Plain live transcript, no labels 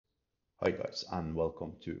Hi guys, and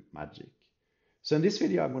welcome to Magic. So in this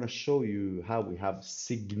video, I'm going to show you how we have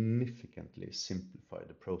significantly simplified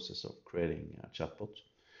the process of creating a chatbot.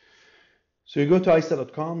 So you go to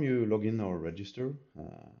ista.com, you log in or register.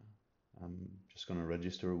 I'm just going to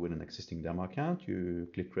register with an existing demo account. You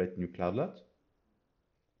click Create New Cloudlet.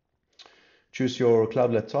 Choose your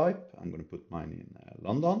Cloudlet type. I'm going to put mine in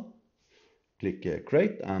London. Click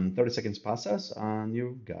Create, and 30 seconds passes, and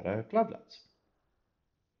you've got a Cloudlet.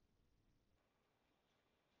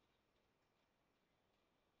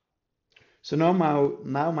 So now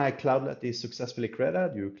my Cloudlet is successfully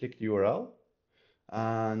created. You click the URL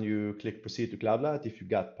and you click Proceed to Cloudlet. If you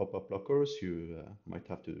got pop-up blockers, you might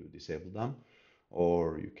have to disable them,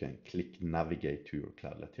 or you can click Navigate to your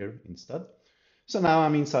Cloudlet here instead. So now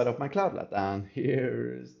I'm inside of my Cloudlet, and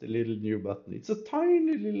here's the little new button. It's a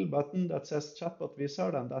tiny little button that says Chatbot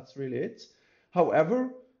Wizard, and that's really it.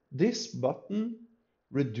 However, this button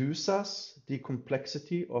reduces the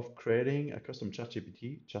complexity of creating a custom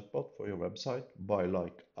ChatGPT chatbot for your website by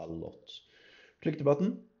like a lot. Click the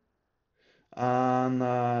button, and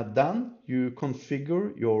then you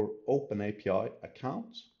configure your OpenAPI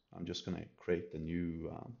account. I'm just going to create a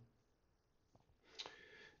new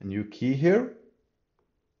key here.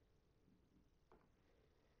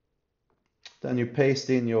 Then you paste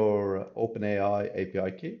in your OpenAI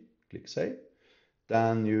API key, click Save.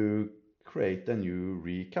 Then you create a new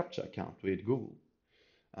reCAPTCHA account with Google.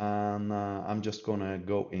 And I'm just gonna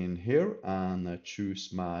go in here and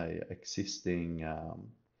choose my existing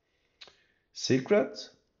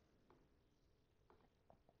secret.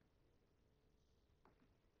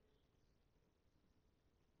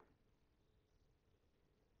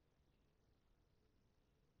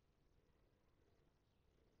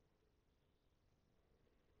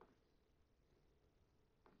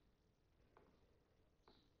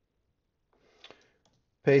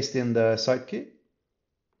 Paste in the site key,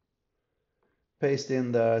 paste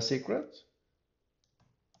in the secret,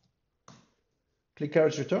 click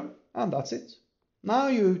carriage return, and that's it. Now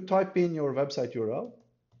you type in your website URL,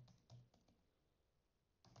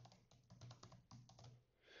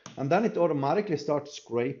 and then it automatically starts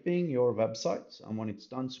scraping your website. And when it's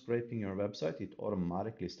done scraping your website, it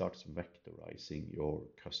automatically starts vectorizing your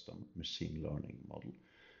custom machine learning model.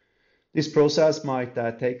 This process might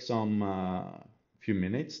take some few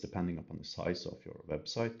minutes depending upon the size of your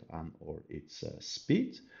website and or its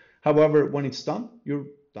speed. However, when it's done, you're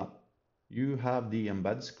done. You have the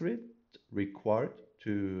embed script required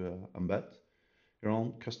to embed your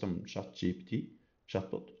own custom ChatGPT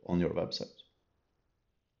chatbot on your website.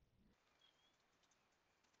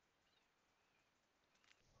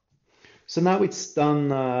 So now it's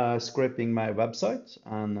done scraping my website,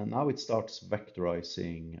 and now it starts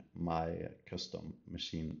vectorizing my custom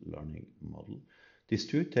machine learning model. This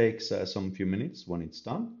too takes some few minutes. When it's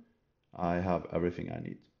done, I have everything I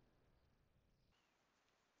need.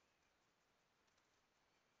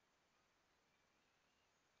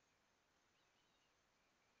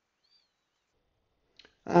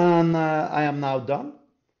 And I am now done.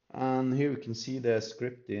 And here you can see the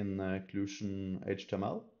script in Clusion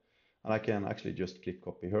HTML. And I can actually just click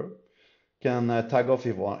copy here. Can tag off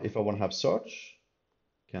if I want to have search.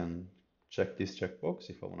 Can check this checkbox.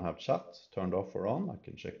 If I want to have chat turned off or on, I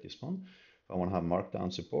can check this one. If I want to have markdown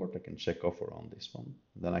support, I can check off or on this one.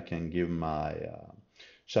 Then I can give my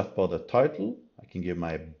chatbot a title. I can give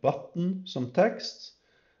my button some text,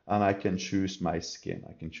 and I can choose my skin.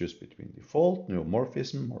 I can choose between default,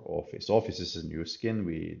 neomorphism, or office. Office is a new skin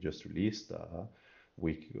we just released a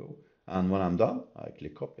week ago. And when I'm done, I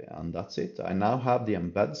click copy, and that's it. I now have the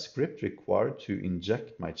embed script required to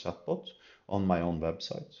inject my chatbot on my own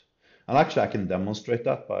website. And actually, I can demonstrate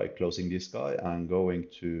that by closing this guy and going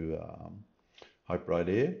to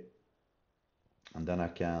HyperIDE, and then I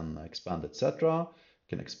can expand, etc. I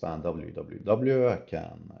can expand www. I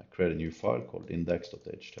can create a new file called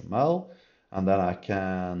index.html, and then I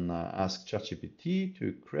can ask ChatGPT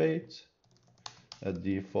to create a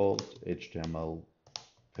default HTML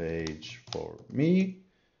page for me,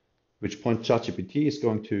 which point ChatGPT is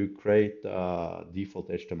going to create a default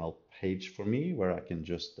HTML page for me where I can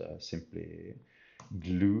just simply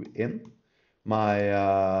glue in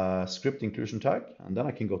my script inclusion tag, and then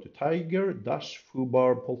I can go to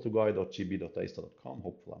tiger-foobar-polterguy.gb.ista.com.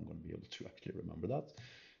 Hopefully I'm going to be able to actually remember that.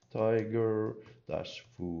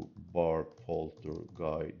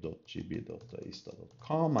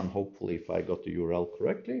 tiger-foobar-polterguy.gb.ista.com, and hopefully if I got the URL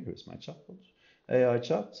correctly, here's my chatbot. AI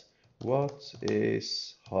chat, what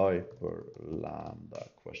is hyper lambda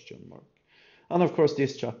question mark? And of course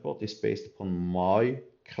this chatbot is based upon my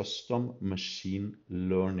custom machine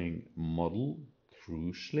learning model,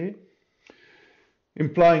 crucially.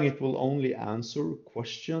 implying it will only answer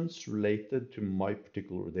questions related to my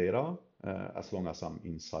particular data as long as I'm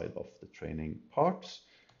inside of the training parts.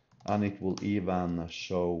 And it will even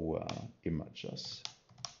show images.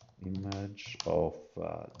 Image of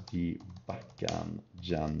the backend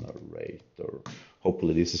generator.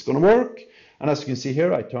 Hopefully this is going to work. And as you can see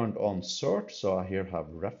here, I turned on search, so I here have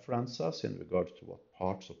references in regards to what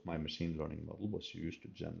parts of my machine learning model was used to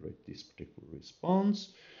generate this particular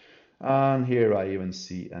response. And here I even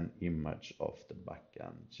see an image of the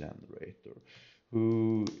backend generator.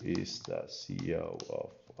 Who is the CEO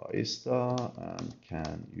of Aista, and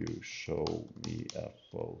can you show me a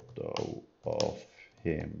photo of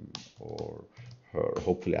him or her?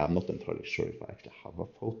 Hopefully, I'm not entirely sure if I actually have a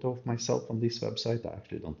photo of myself on this website. I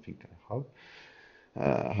actually don't think I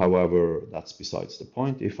have. However, that's besides the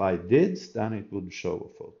point. If I did, then it would show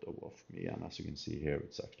a photo of me, and as you can see here,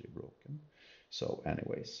 it's actually broken. So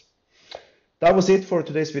anyways, that was it for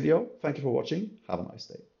today's video. Thank you for watching. Have a nice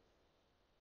day.